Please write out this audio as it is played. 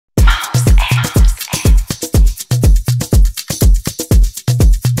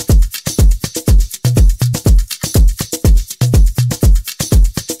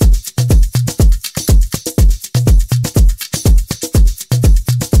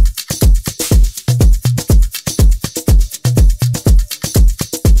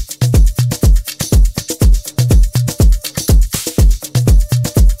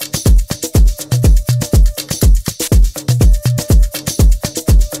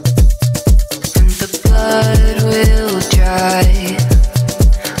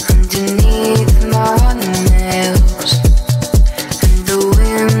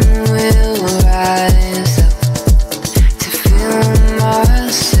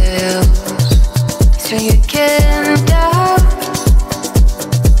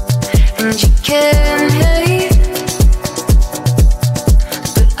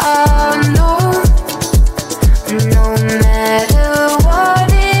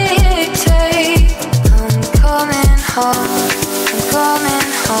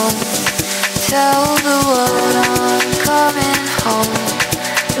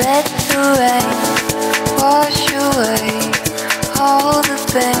all the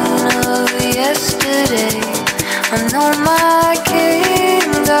pain of yesterday. I know my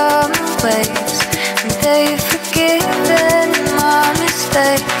kingdom ways, and they've forgiven my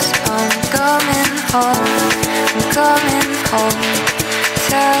mistakes. I'm coming home, I'm coming home.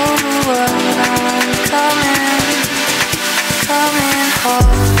 Tell the world I'm coming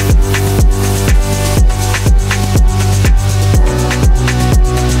home.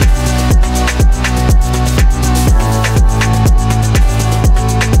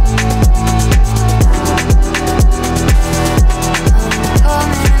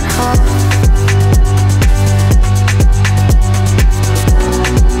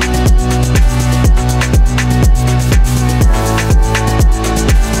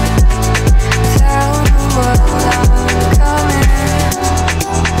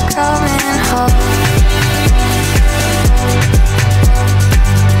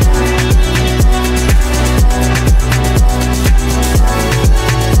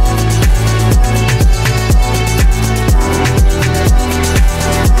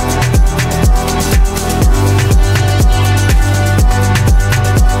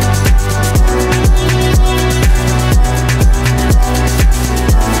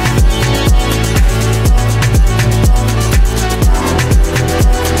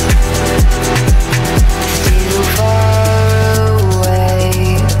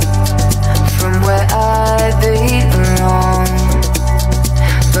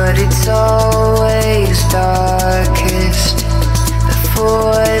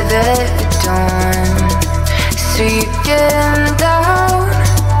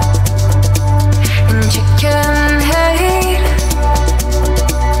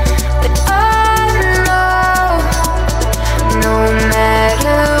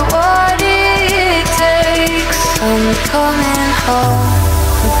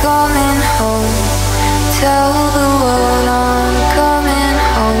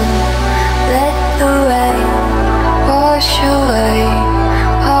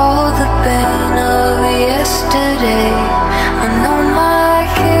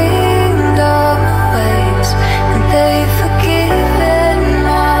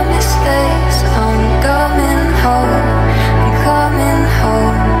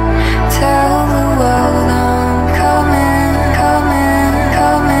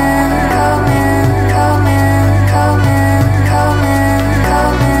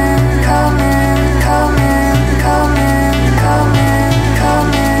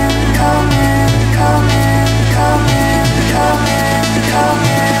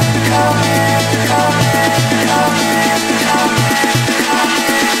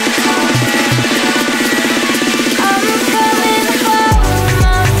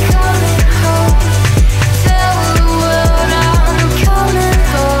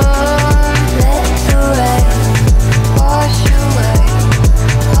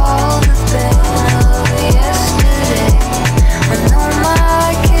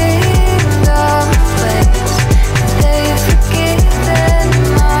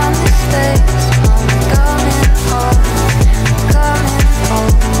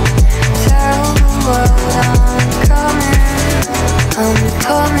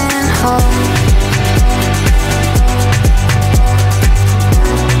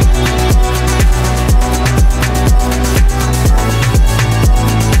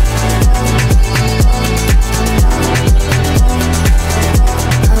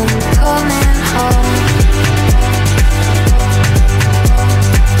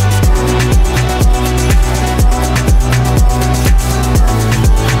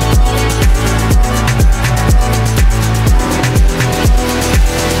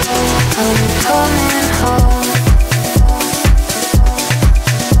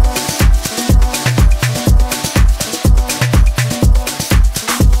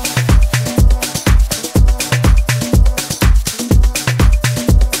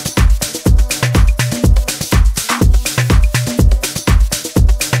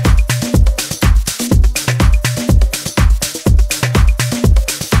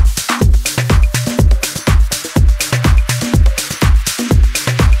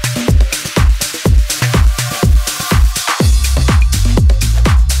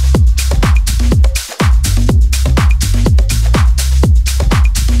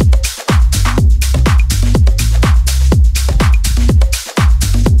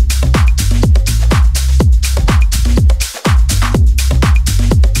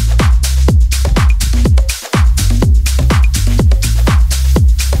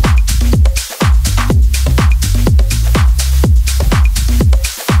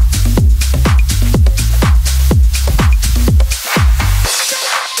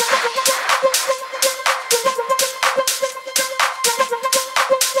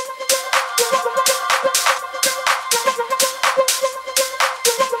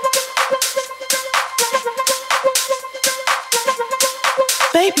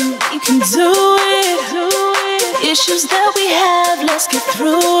 can do it. Issues that we have, let's get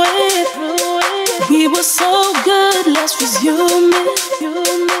through it. We were so good, let's resume it.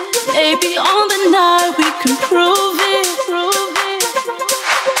 Maybe on the night we can prove it.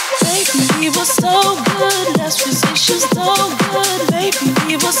 Baby, we were so good, let's resist issues so good. Baby,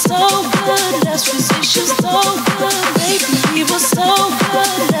 we were so good, let's resist issues so good. Baby, we were so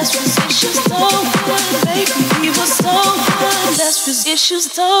good, let's resist issues so good. Baby, we were so good, let's resist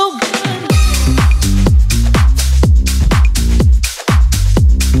issues so good.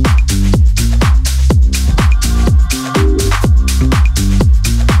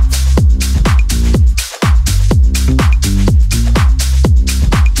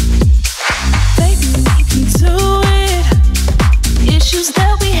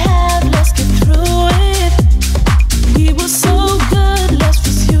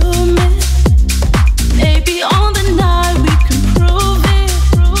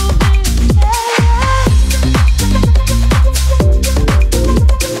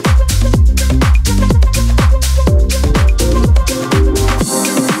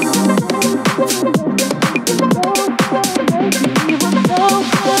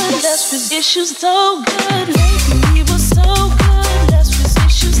 Issues so good, maybe we were so good. Let's resist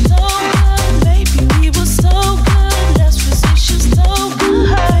issues so good. Maybe we were so good. Let's resist issues so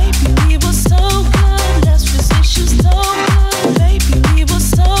good. Maybe we were so good. Let's resist issues so good. Maybe we were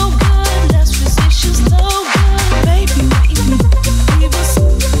so good. Let's resist issues so good. Maybe we were so good. Maybe we were so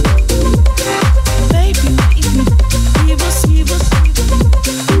good. Maybe we were so good.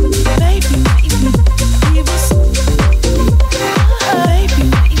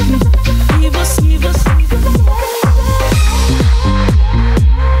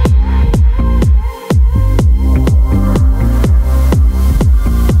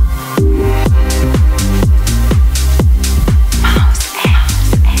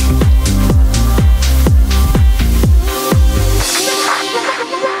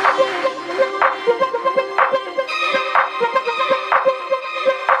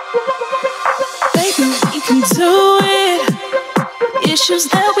 Issues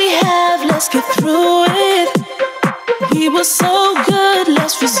that we have, let's get through it. We were so good,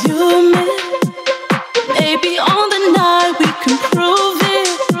 let's resume it. Maybe on the night we can prove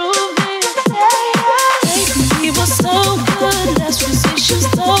it. Baby, we were so good, let's resist issues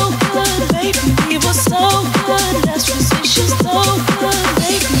so good. Baby, we were so good, let's resist issues so good.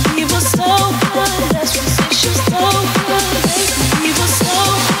 Baby, we were so good, let's resist issues so good. Baby, we were so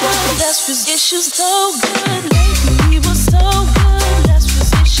good, let's resist issues so good. Baby, we were so good.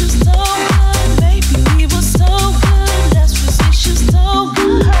 Issues so good, baby. We were so good. Let's resist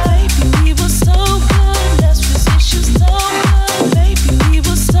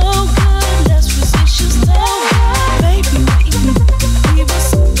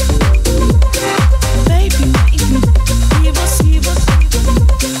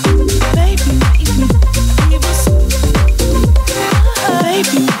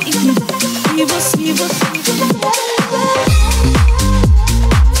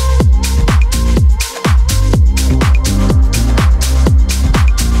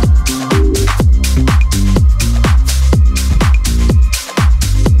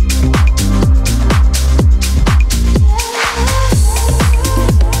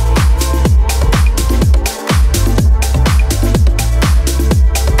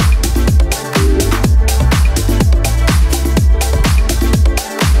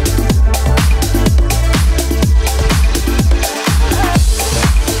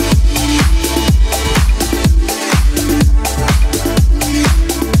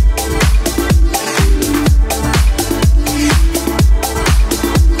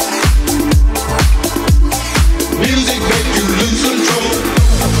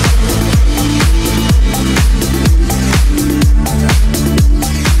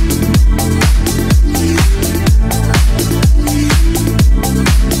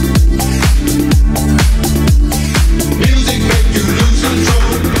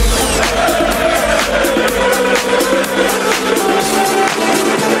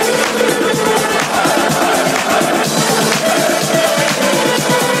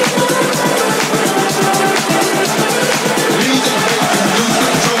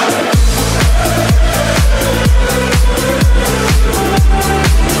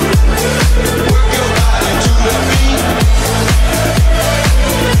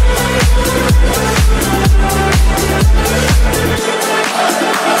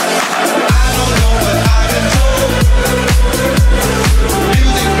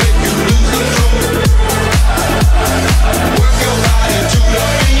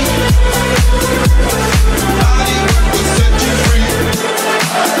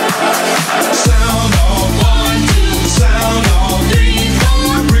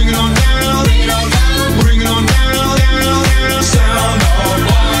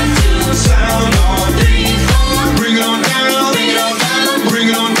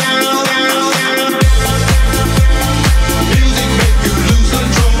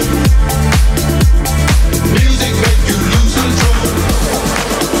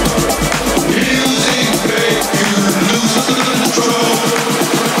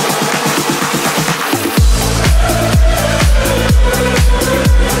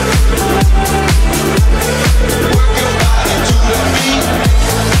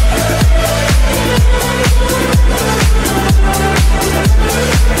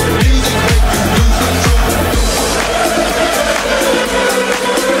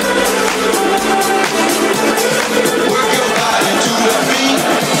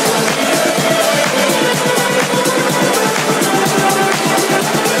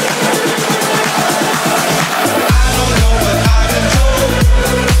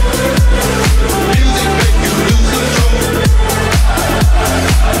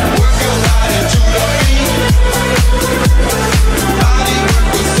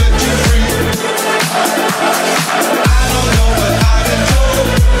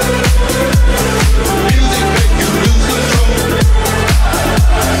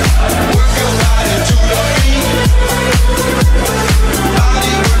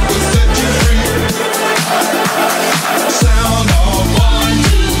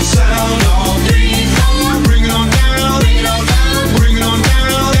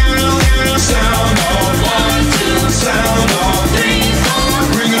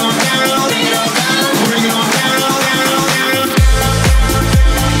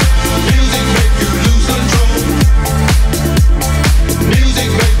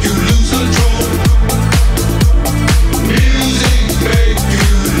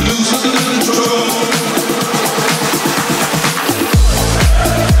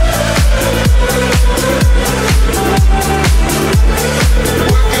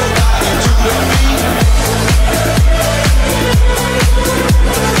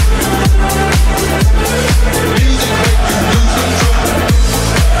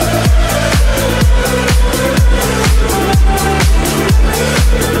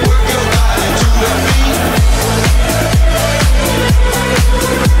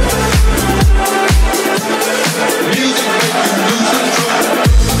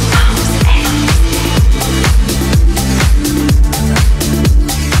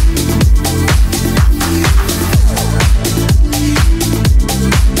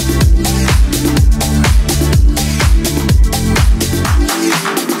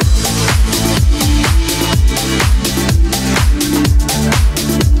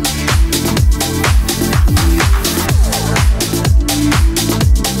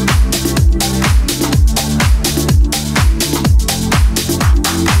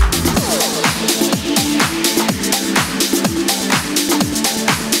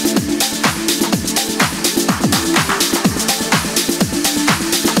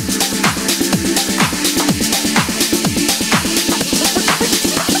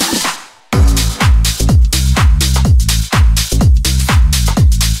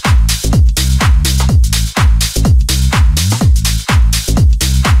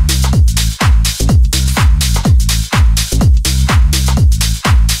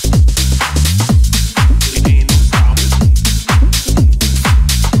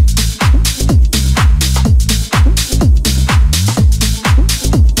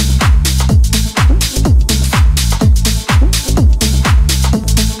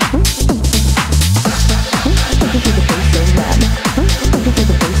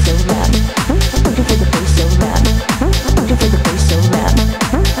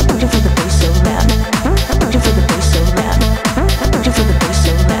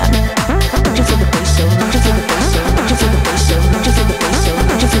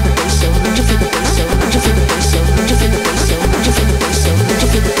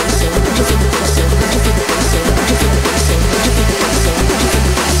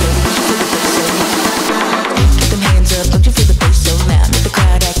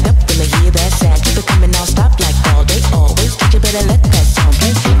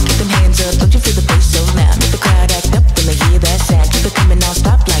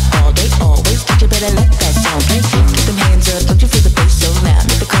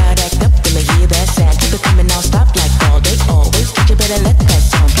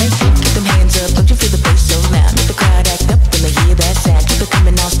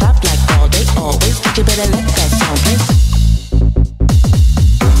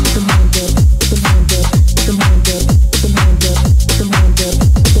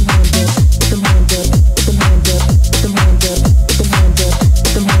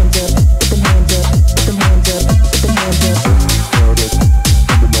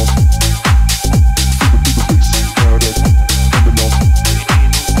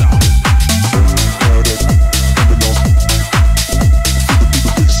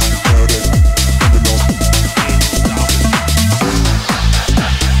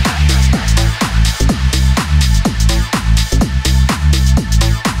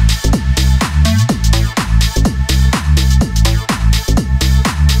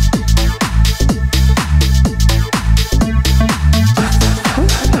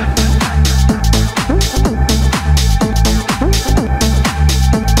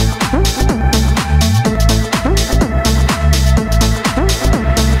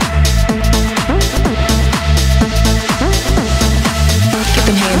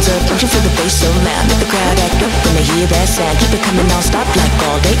sound, keep it coming non-stop like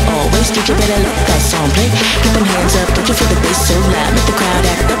all day, always. DJ better let that song play. Keep them hands up, don't you feel the bass so loud? Make the crowd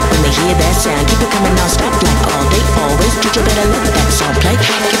act up when they hear that sound. Keep it coming non-stop like all day, always. DJ better let that song play.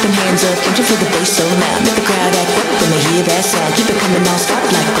 Keep them hands up, don't you feel the bass so loud? Make the crowd act up when they hear that sound. Keep it coming non-stop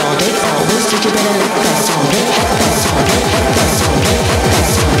like all day, always. DJ better let that song play. That song play, that song play, that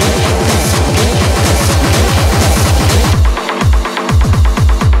song play, that song play, that song play.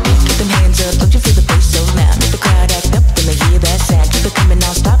 Keep them hands up, don't you feel the bass so loud? Make the crowd act up when they hear that sound. Keep it coming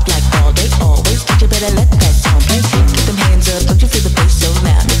non-stop like all day, always. DJ better let that song play. Keep them hands up, don't you feel the bass so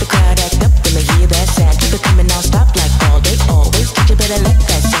loud? Make the crowd act up when they hear that sound. Keep it coming non-stop like all day, always. DJ better let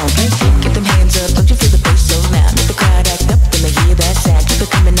that song play. Keep them hands up, don't you feel the bass so loud? Make the crowd act up when they hear that sound. Keep it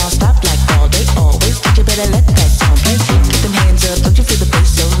coming non-stop like all day, always. DJ better let that song play. Keep them hands up, don't you feel the bass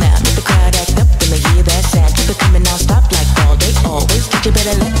so loud? Make the crowd act up when they hear that sound. Keep it coming non-stop like all day, always. DJ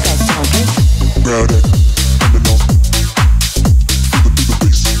better let that song play. Crowd act, coming on. Feel the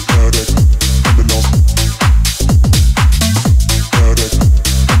bass, crowd act, coming on. Crowd act,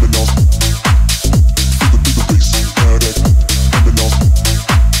 coming on. Feel the bass, crowd act, coming on.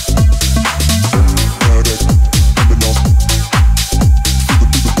 Crowd act, coming on. Feel the bass, crowd act, coming on. Crowd act, coming on. Feel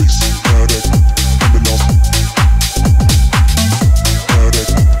the bass, crowd act, coming on.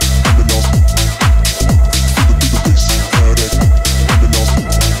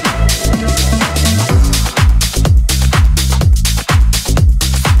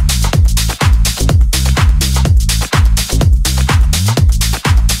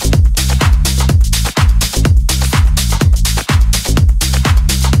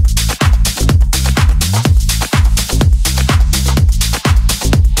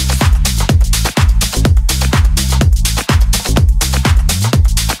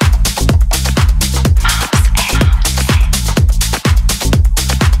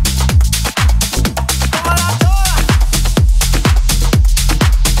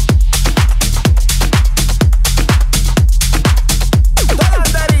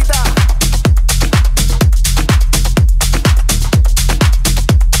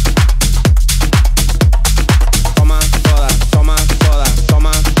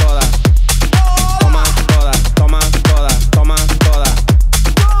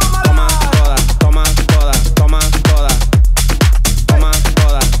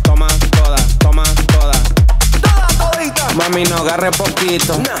 Mami, no agarre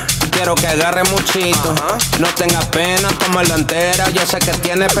poquito, quiero que agarre muchito. No tengas pena, tómala entera, yo sé que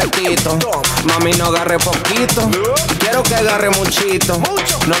tiene apetito. Mami, no agarre poquito, quiero que agarre muchito.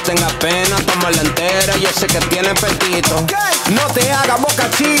 No tengas pena, tómala entera, yo sé que tiene apetito. No te hagas boca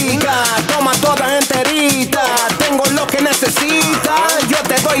chica, toma toda enterita. Tengo lo que necesitas, yo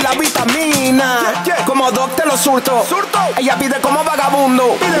te doy la vitamina. Como Doc te lo surto, ella pide como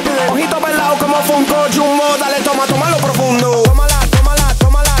vagabundo. Ojito pelado como Funko Jumbo, dale toma, toma lo profundo. Tómala, tómala,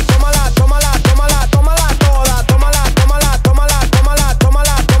 tómala, tómala, tómala, tómala, tómala toda. Tómala, tómala, tómala, tómala,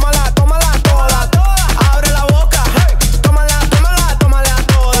 tómala, tómala, tómala toda. Abre la boca, tómala, tómala, tómala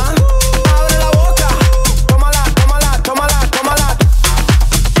toda. Abre la boca, tómala, tómala, tómala, tómala.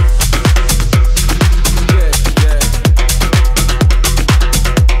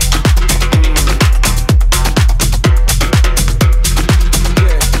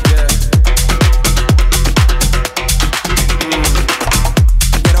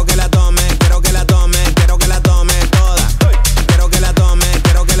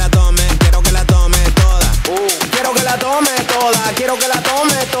 Quiero que la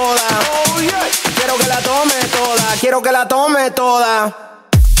tome toda. Oh, yeah. Quiero que la tome toda. Quiero que la tome toda.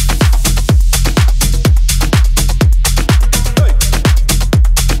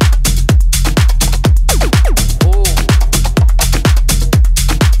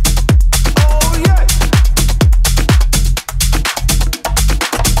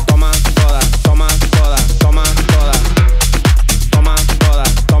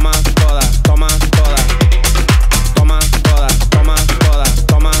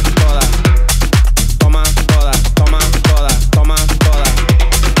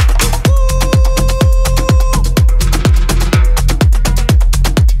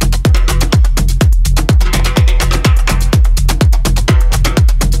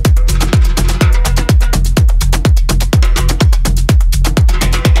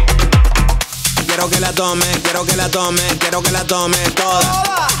 Quiero que la tome, quiero que la tome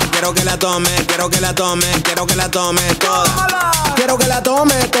toda. Quiero que la tome, quiero que la tome, quiero que la tome toda. Quiero que la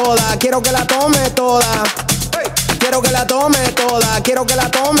tome toda, quiero que la tome toda. Quiero que la tome toda, quiero que la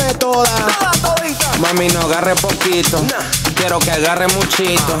tome toda. Mami, no agarre poquito, quiero que agarre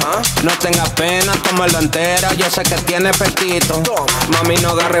muchito. No tenga pena, tómala entera, yo sé que tiene apetito. Mami,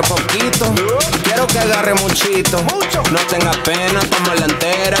 no agarre poquito, quiero que agarre muchito. No tenga pena, tómala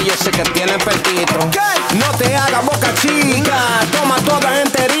entera, yo sé que tiene apetito. No te hagas boca chica, toma toda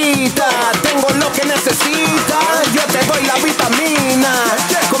enterita. Tengo lo que necesitas, yo te doy la vitamina.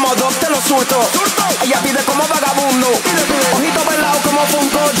 Como Doc te lo surto, ella pide como vagabundo. Ojito pelado como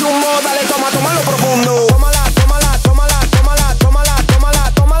Funko Jumbo, dale toma, toma lo profundo. Tómala, tómala, tómala, tómala, tómala,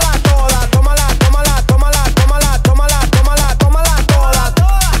 tómala, tómala toda. Tómala, tómala, tómala, tómala, tómala, tómala, tómala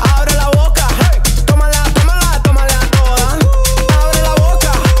toda. Abre la boca, tómala, tómala, tómala toda. Abre la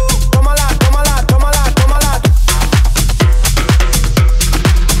boca, tómala, tómala, tómala, tómala.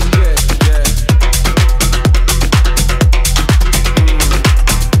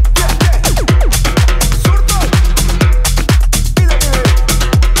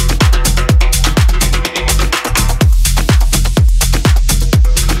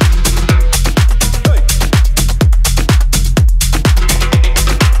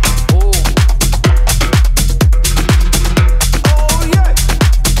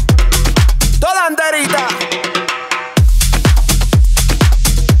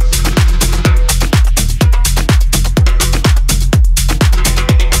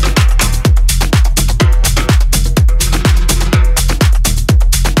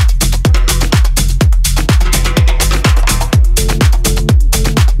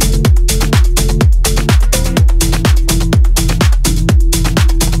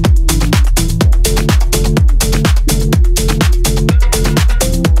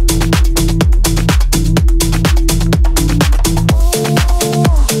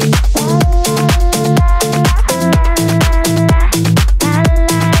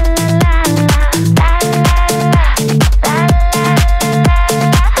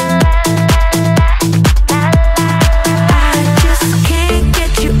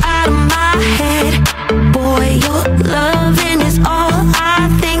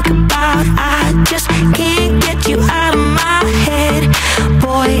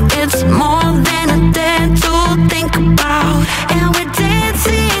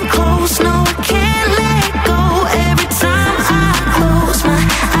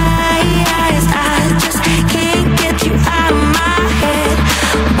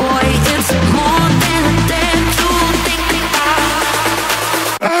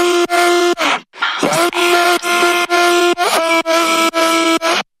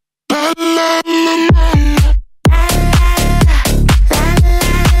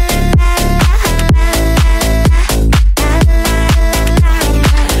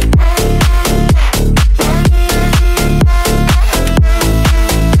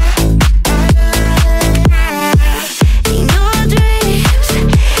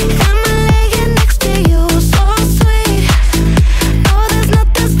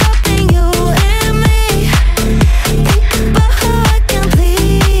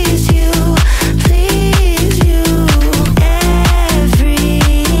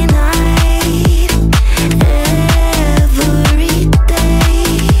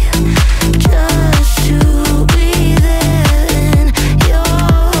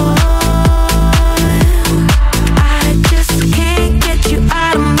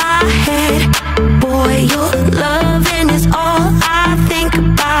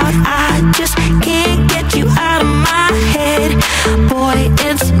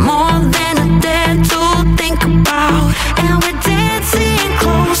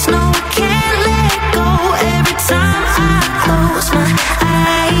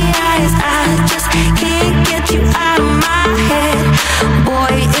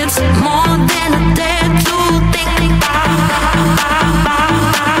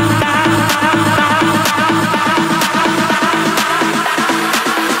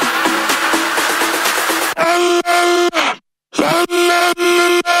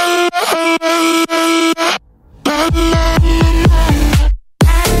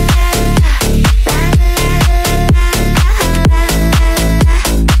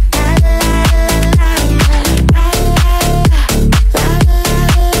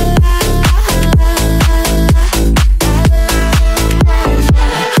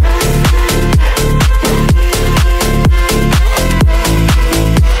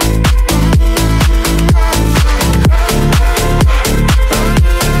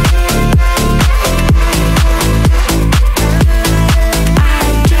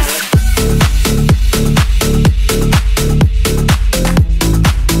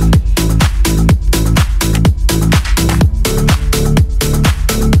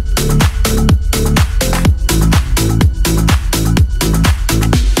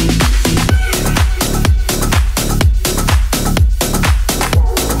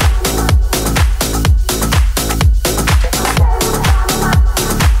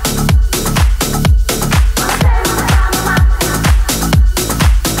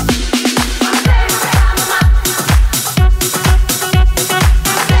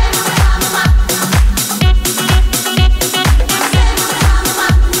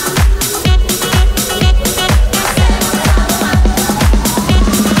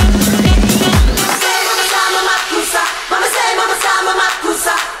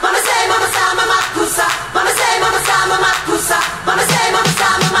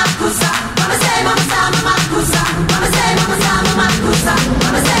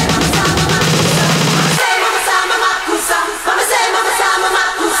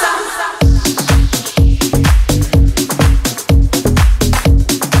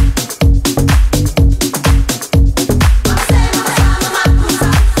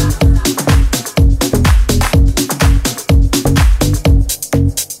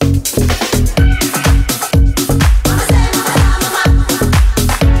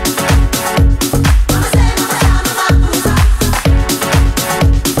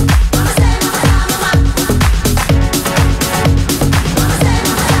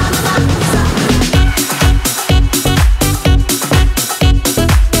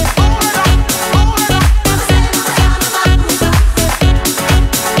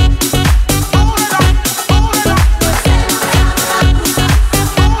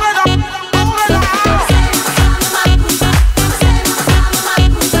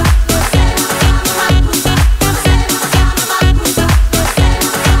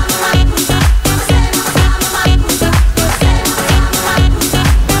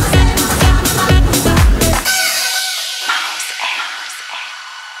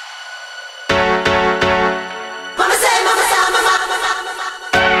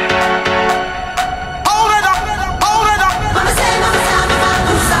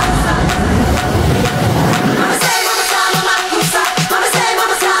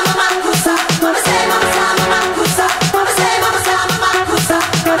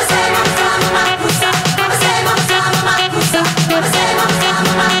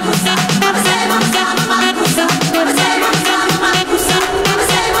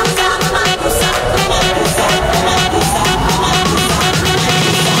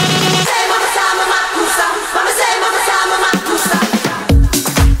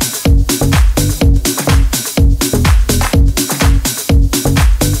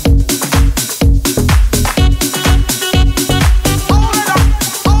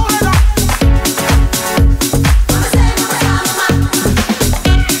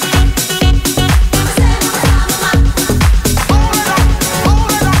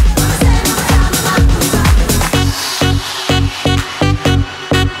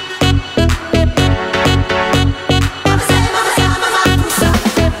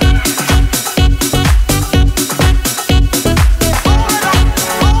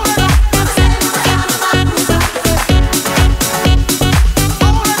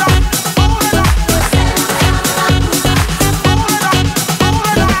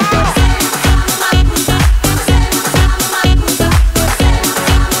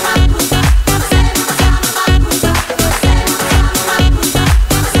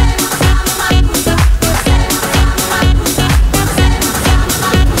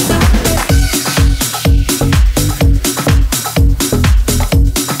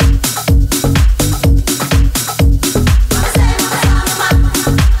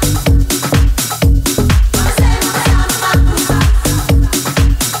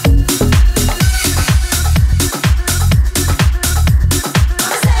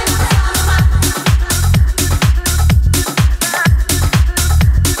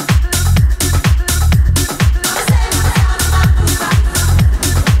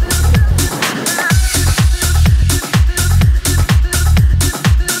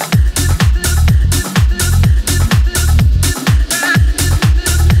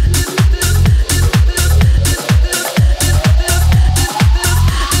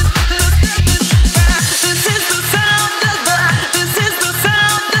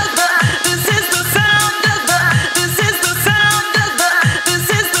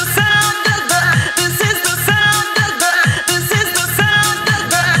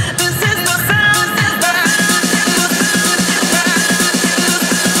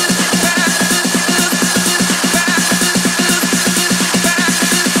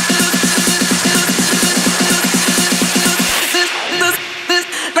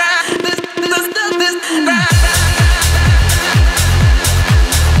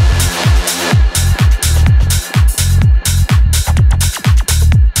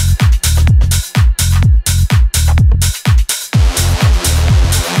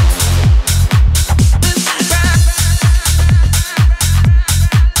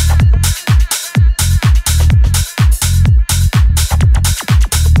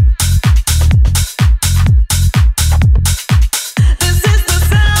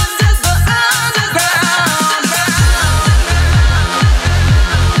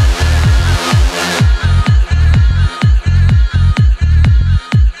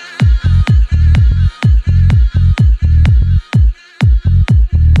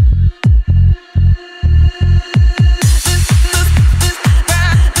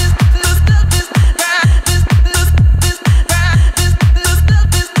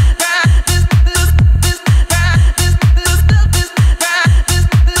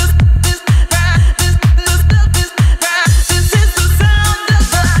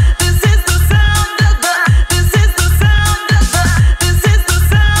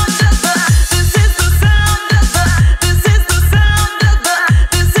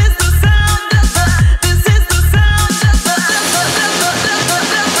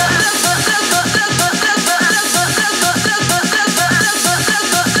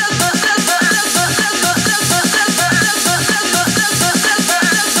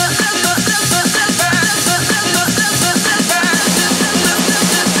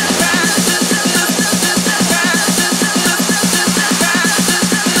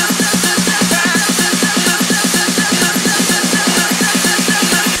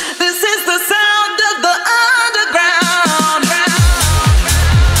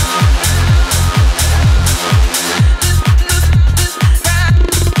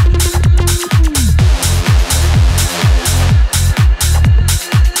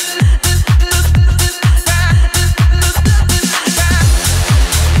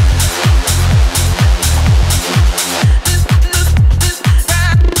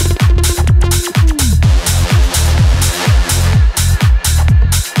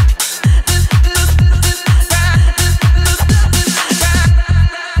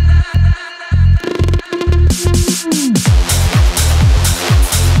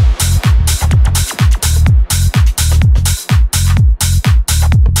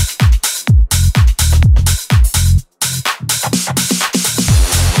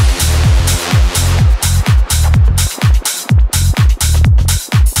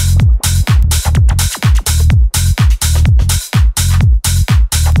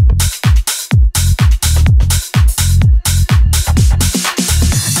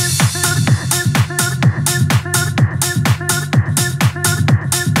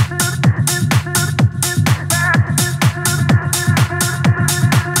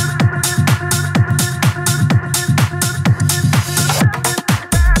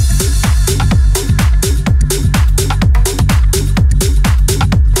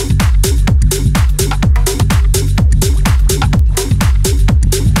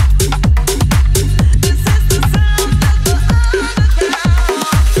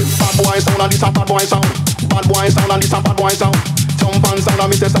 boy sound. Jump and sound, I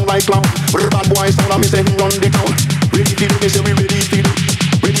me say sound like clown. Bad boy sound, I me say run the town. Ready for it, me say we ready for it.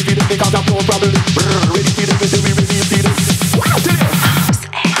 Ready for it because I've no problem. Ready for it, me say we ready for it.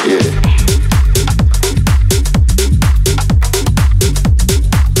 Yeah.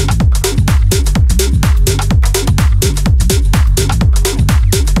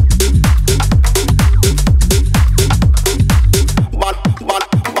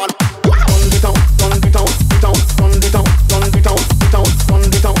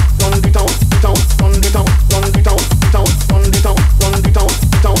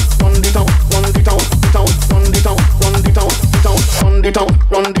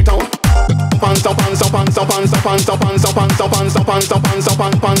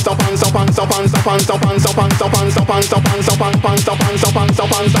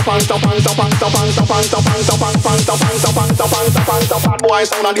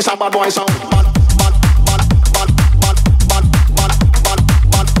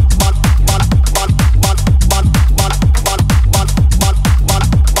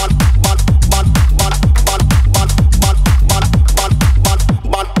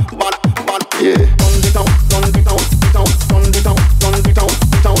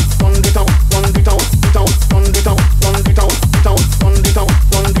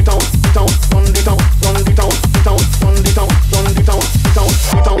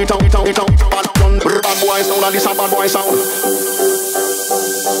 Bad boy sound, and this a bad boy sound.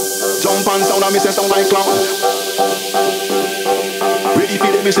 Me say sound like clown. Ready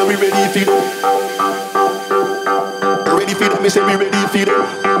for it, me say we ready for it. Ready for it, me say we ready for it.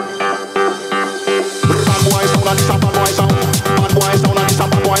 Bad boy sound and this a bad boy sound. Bad boy sound and this a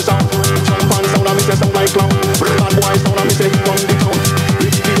bad boy sound. Jump and sound and me say sound like clown. Bad boy sound and me say he run the town.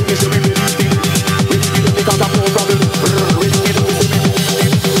 Ready for it, me say we ready for it. Ready for it because I've no problem. Ready for it, me say we ready for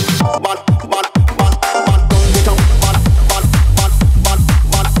it. Bad.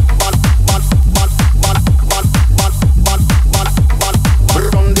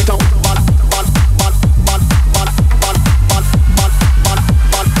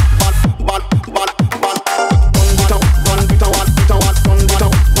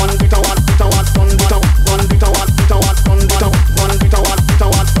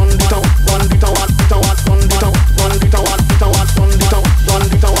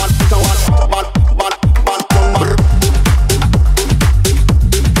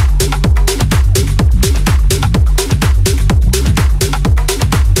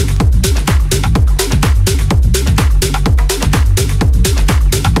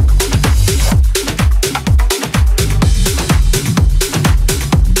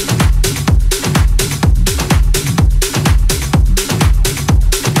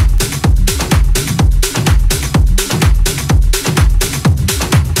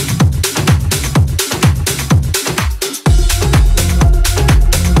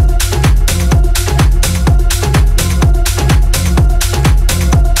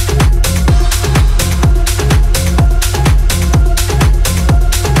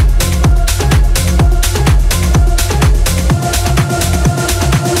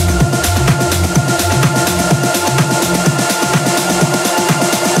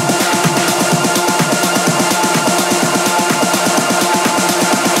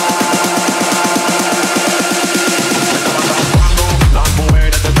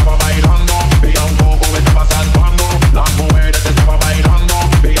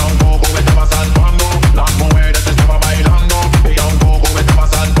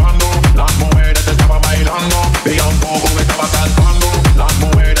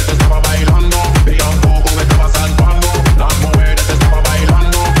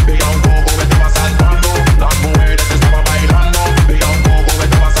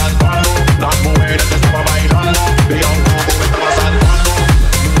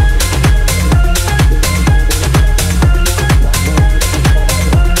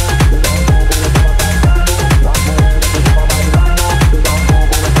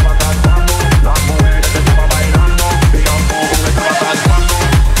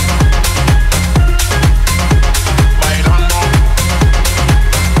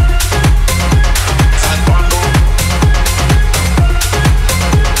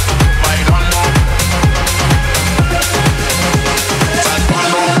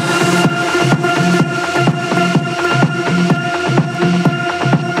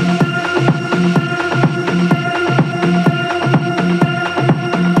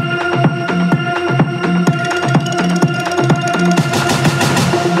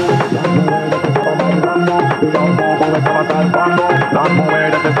 Las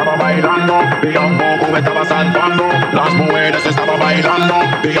mujeres estaban bailando,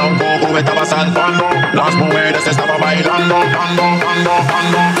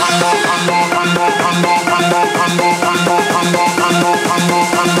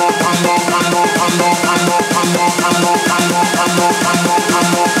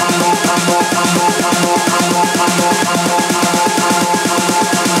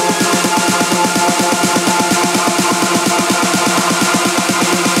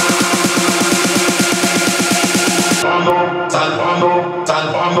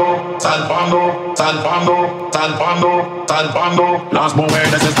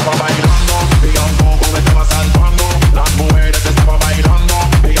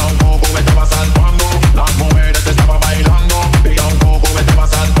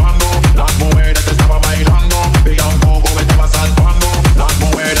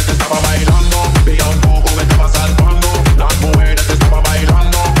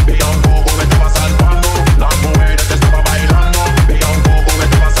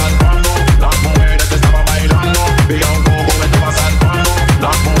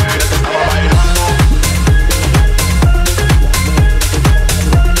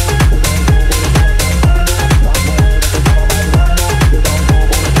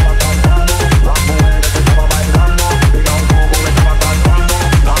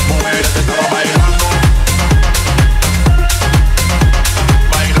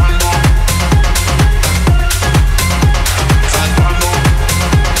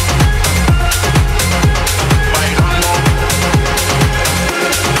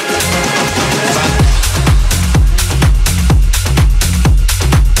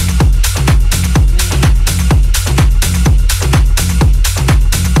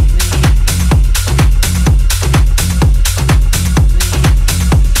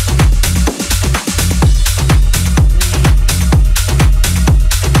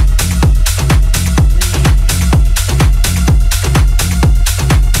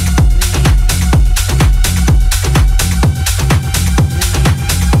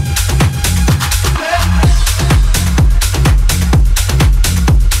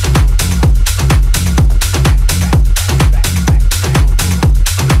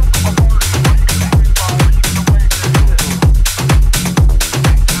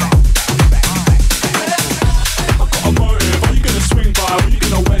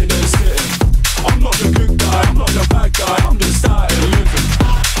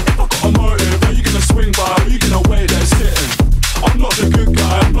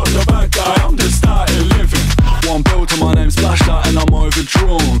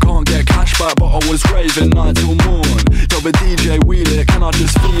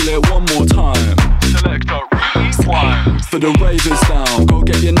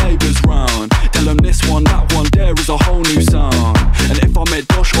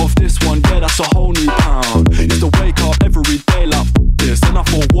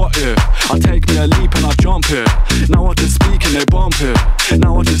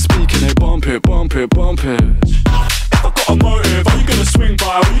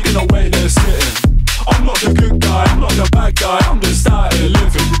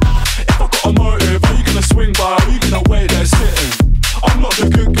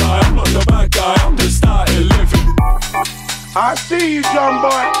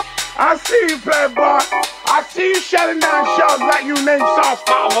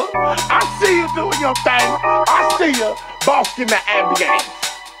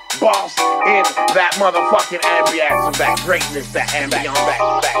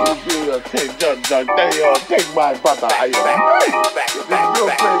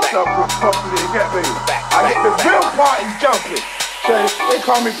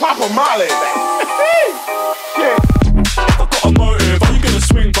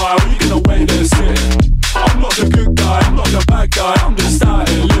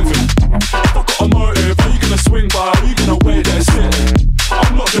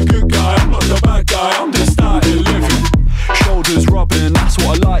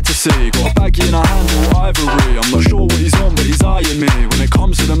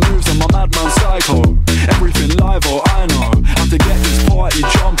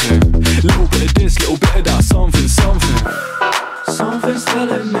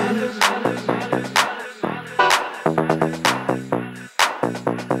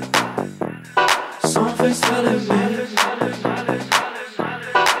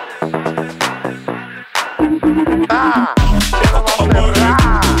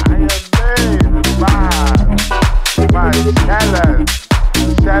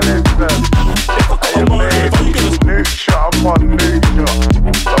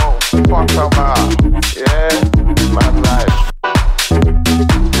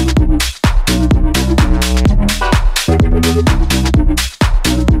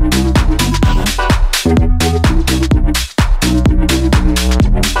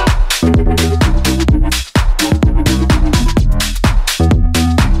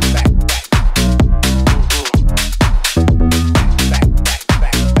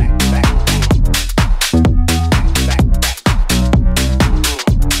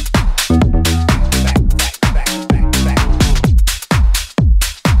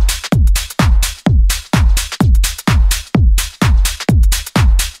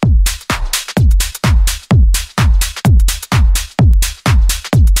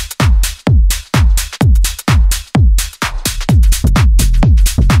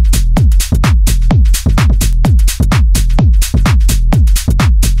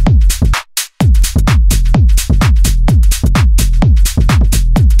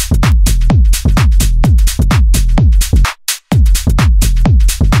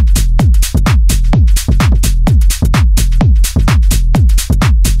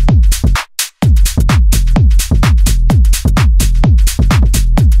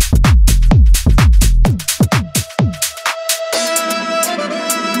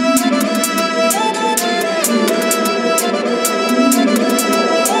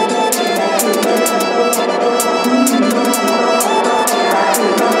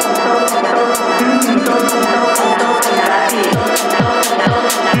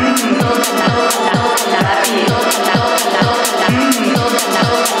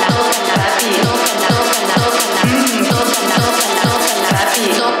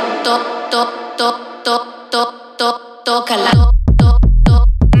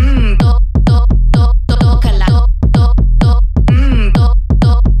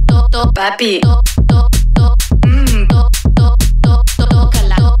 papi.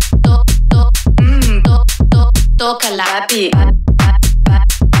 Tócala, papi.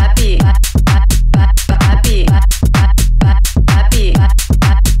 Papi. Papi. Papi.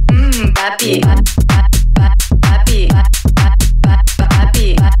 Papi.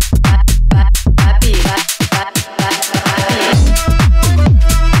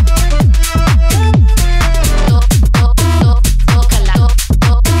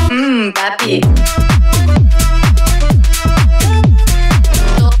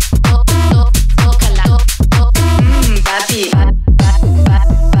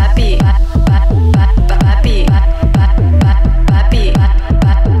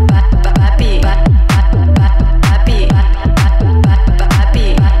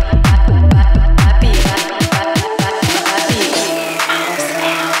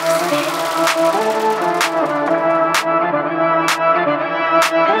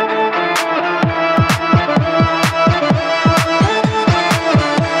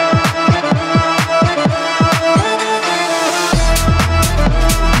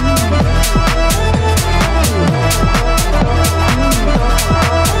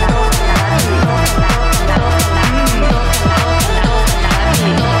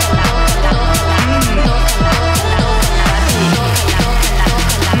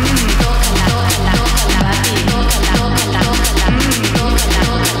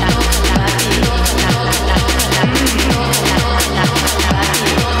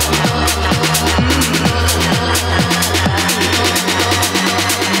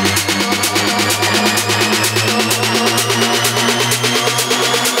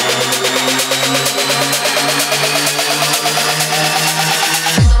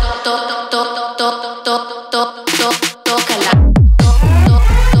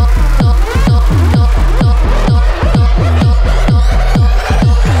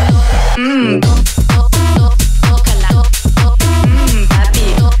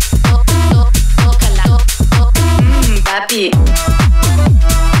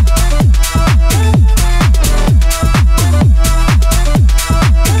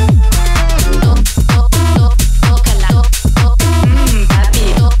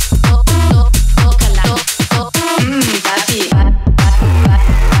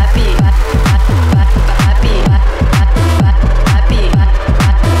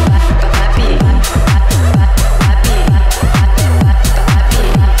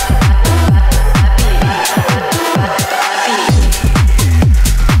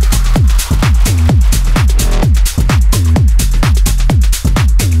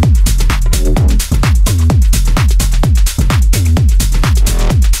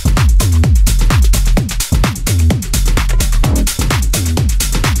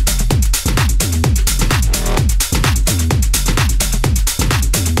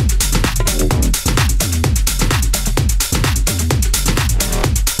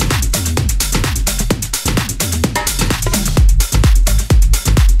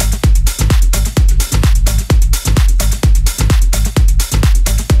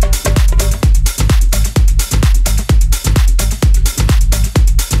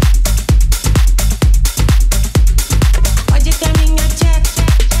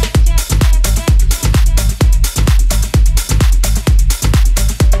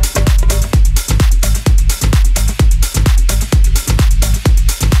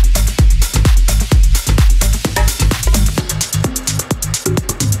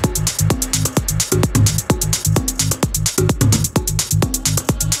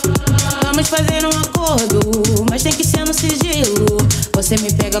 fazer um acordo, mas tem que ser no sigilo. Você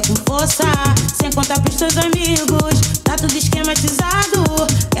me pega com força, sem contar pros seus amigos. Tá tudo esquematizado,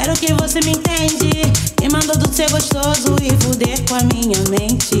 quero que você me entende. Quem mandou do ser gostoso e fuder com a minha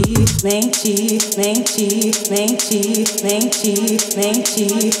mente. Mente, mente, mente, mente, mente, mente,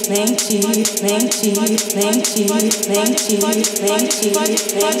 mente, mente, mente, mente.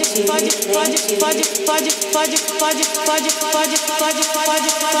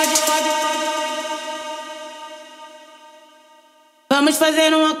 Vamos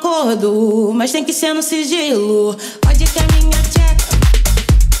fazer um acordo, mas tem que ser no sigilo. Pode ter minha tcheca.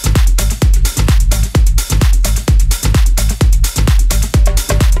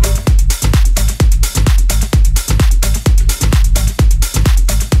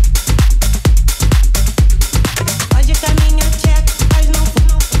 Pode ter minha tcheca, mas não.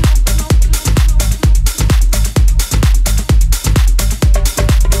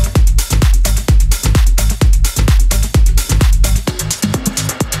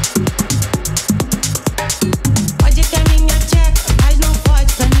 Pode ter minha tcheca.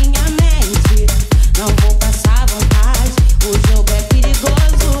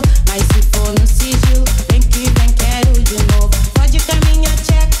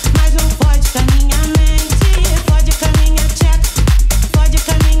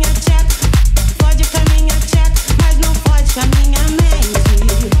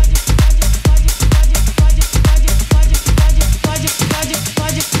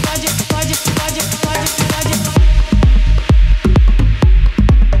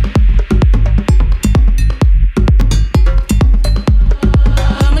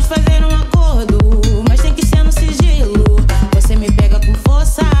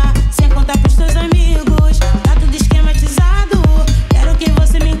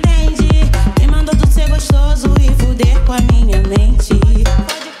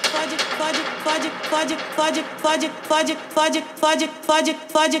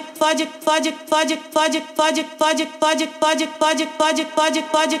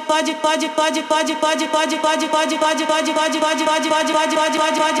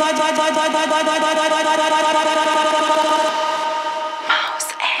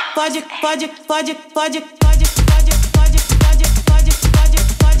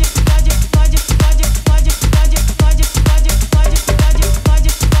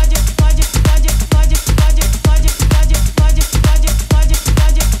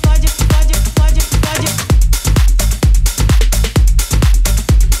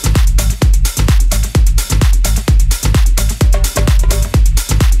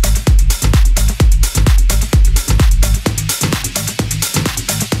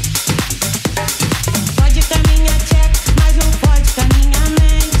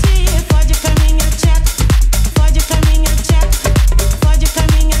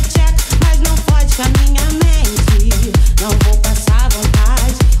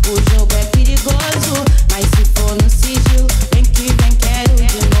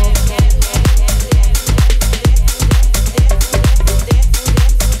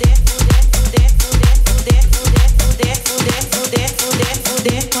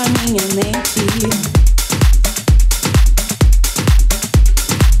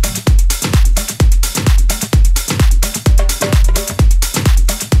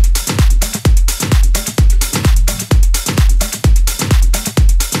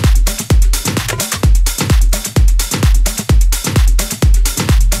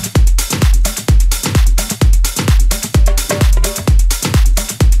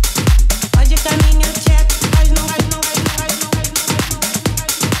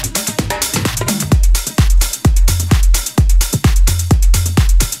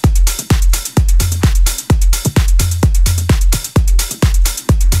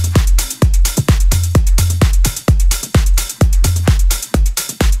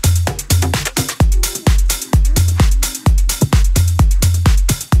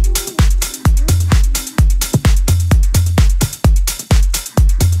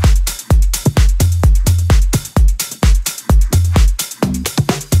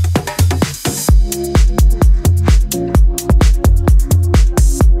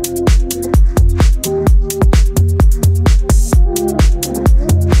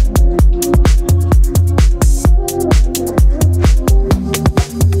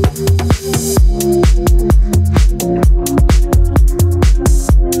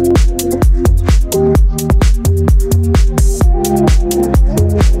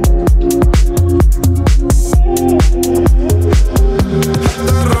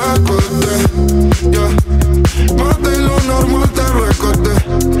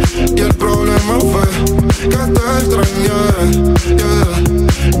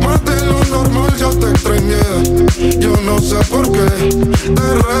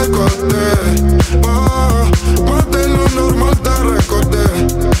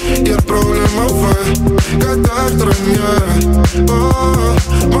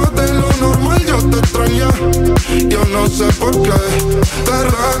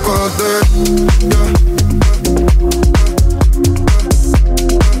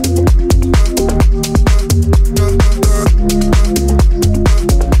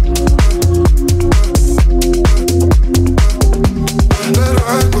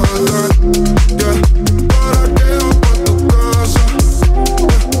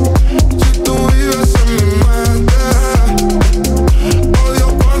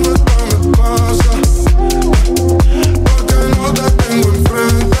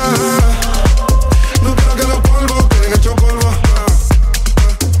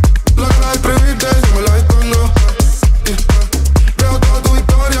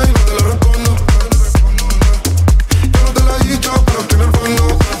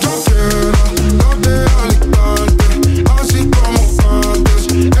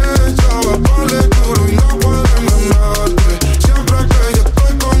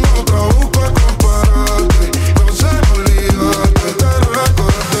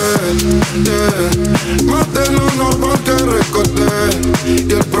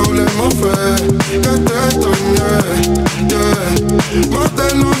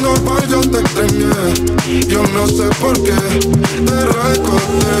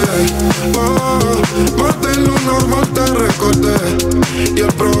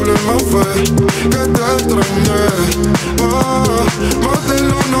 Más de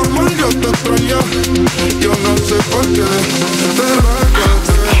lo normal yo te extrañé.